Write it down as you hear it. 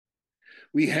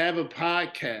we have a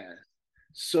podcast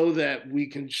so that we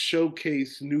can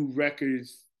showcase new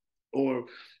records or,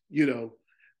 you know,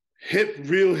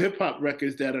 real hip hop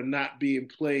records that are not being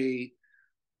played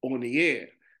on the air.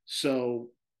 So,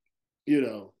 you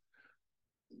know,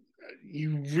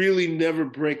 you really never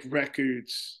break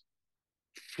records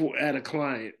at a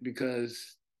client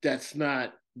because that's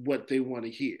not what they want to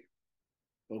hear.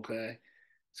 Okay,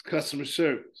 it's customer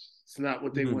service. It's not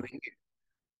what they want to hear.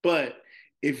 But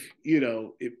if you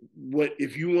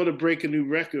want to break a new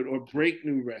record or break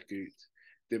new records,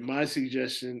 then my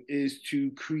suggestion is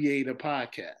to create a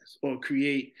podcast or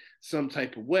create some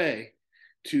type of way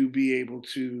to be able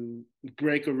to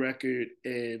break a record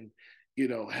and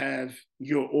have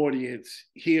your audience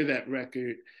hear that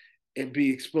record and be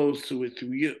exposed to it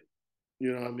through you.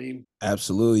 You know what I mean?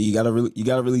 Absolutely. You gotta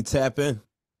really tap in.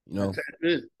 You know, tap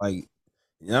in. Like,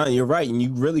 yeah, you're right, and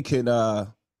you really can,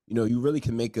 you really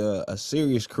can make a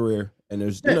serious career. And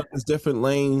there's, there's different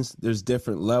lanes, there's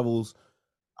different levels.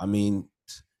 I mean,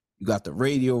 you got the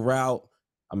radio route.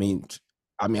 I mean,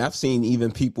 I've seen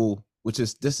even people,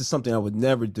 this is something I would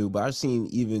never do, but I've seen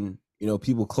even,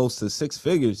 people close to six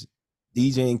figures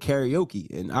DJing karaoke,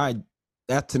 and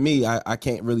that to me, I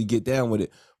can't really get down with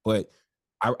it, but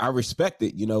I respect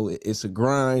it. It's a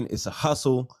grind, it's a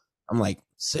hustle. I'm like,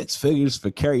 six figures for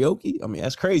karaoke? I mean,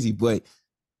 that's crazy, but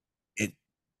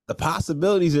the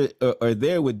possibilities are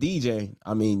there with DJing.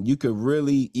 I mean, you could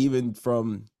really, even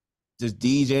from just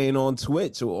DJing on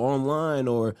Twitch or online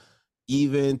or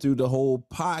even through the whole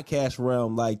podcast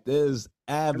realm, like there's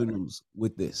avenues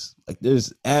with this. Like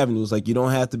there's avenues. Like you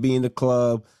don't have to be in the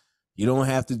club. You don't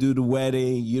have to do the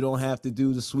wedding. You don't have to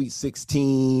do the Sweet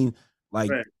 16.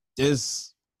 Like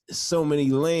there's so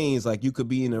many lanes. Like you could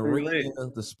be in the arena,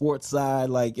 the sports side.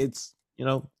 Like it's,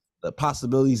 the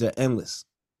possibilities are endless.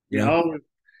 Yeah,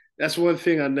 that's one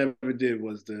thing I never did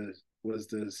was the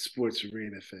sports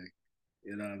arena thing.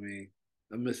 You know what I mean?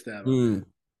 I missed out on that.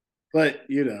 But,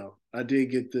 I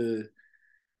did get the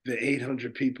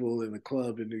 800 people in the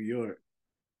club in New York.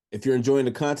 If you're enjoying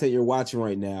the content you're watching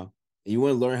right now, and you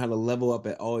want to learn how to level up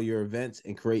at all your events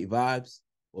and create vibes,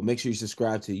 well, make sure you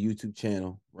subscribe to the YouTube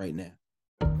channel right now.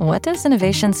 What does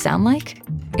innovation sound like?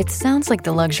 It sounds like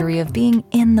the luxury of being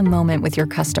in the moment with your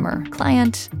customer,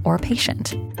 client, or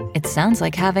patient. It sounds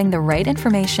like having the right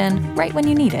information right when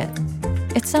you need it.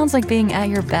 It sounds like being at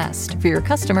your best for your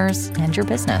customers and your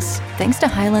business. Thanks to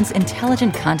Hyland's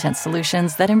intelligent content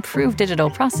solutions that improve digital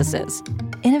processes,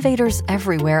 innovators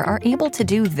everywhere are able to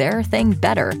do their thing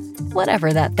better,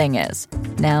 whatever that thing is.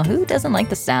 Now, who doesn't like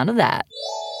the sound of that?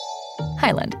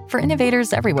 Hyland, for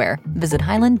innovators everywhere. Visit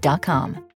hyland.com.